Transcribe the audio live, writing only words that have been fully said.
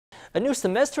A new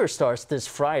semester starts this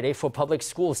Friday for public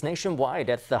schools nationwide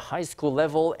at the high school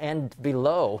level and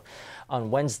below.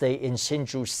 On Wednesday in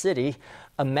Hsinchu City,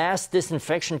 a mass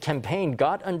disinfection campaign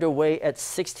got underway at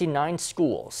 69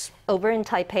 schools. Over in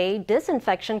Taipei,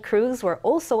 disinfection crews were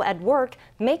also at work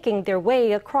making their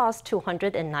way across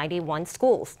 291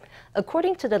 schools.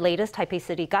 According to the latest Taipei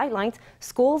City guidelines,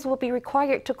 schools will be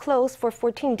required to close for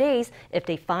 14 days if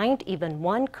they find even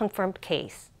one confirmed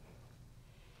case.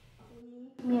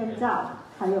 Led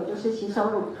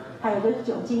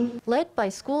by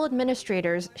school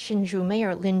administrators, Hsinchu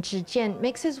Mayor Lin Chih-chien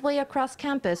makes his way across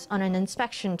campus on an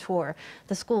inspection tour.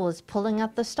 The school is pulling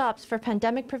out the stops for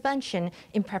pandemic prevention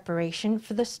in preparation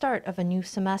for the start of a new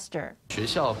semester.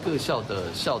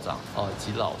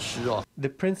 The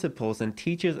principals and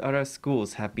teachers at our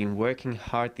schools have been working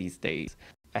hard these days.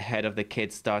 Ahead of the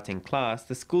kids starting class,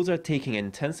 the schools are taking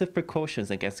intensive precautions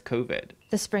against COVID.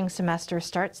 The spring semester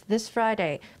starts this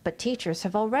Friday, but teachers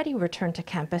have already returned to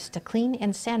campus to clean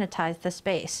and sanitize the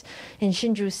space. In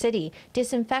Hsinchu City,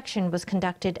 disinfection was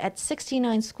conducted at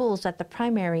 69 schools at the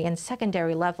primary and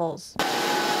secondary levels.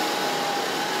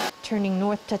 Turning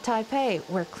north to Taipei,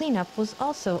 where cleanup was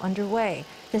also underway.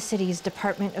 The city's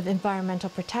Department of Environmental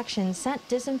Protection sent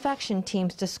disinfection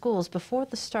teams to schools before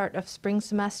the start of spring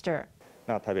semester.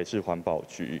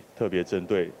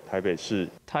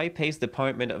 Taipei's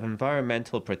Department of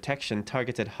Environmental Protection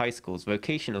targeted high schools,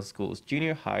 vocational schools,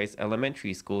 junior highs,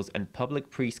 elementary schools, and public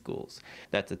preschools.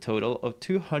 That's a total of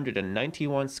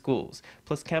 291 schools,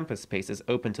 plus campus spaces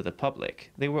open to the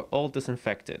public. They were all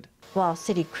disinfected. While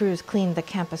city crews cleaned the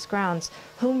campus grounds,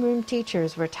 homeroom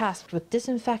teachers were tasked with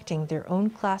disinfecting their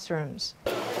own classrooms.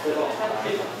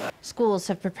 Schools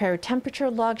have prepared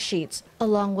temperature log sheets,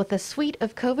 along with a suite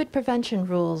of COVID prevention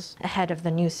rules. Ahead of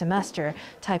the new semester,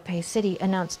 Taipei City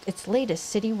announced its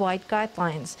latest citywide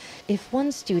guidelines. If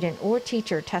one student or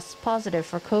teacher tests positive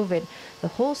for COVID, the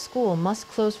whole school must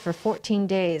close for 14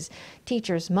 days.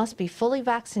 Teachers must be fully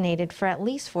vaccinated for at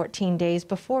least 14 days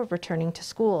before returning to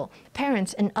school.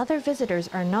 Parents and other visitors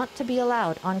are not to be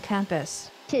allowed on campus.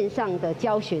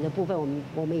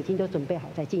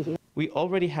 We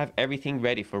already have everything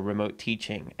ready for remote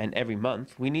teaching, and every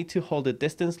month we need to hold a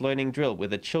distance learning drill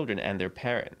with the children and their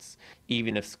parents.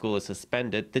 Even if school is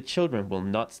suspended, the children will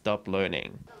not stop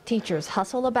learning. Teachers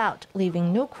hustle about,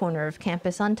 leaving no corner of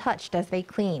campus untouched as they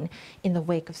clean. In the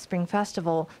wake of Spring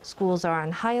Festival, schools are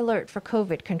on high alert for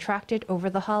COVID contracted over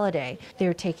the holiday.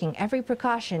 They're taking every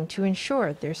precaution to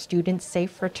ensure their students'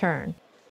 safe return.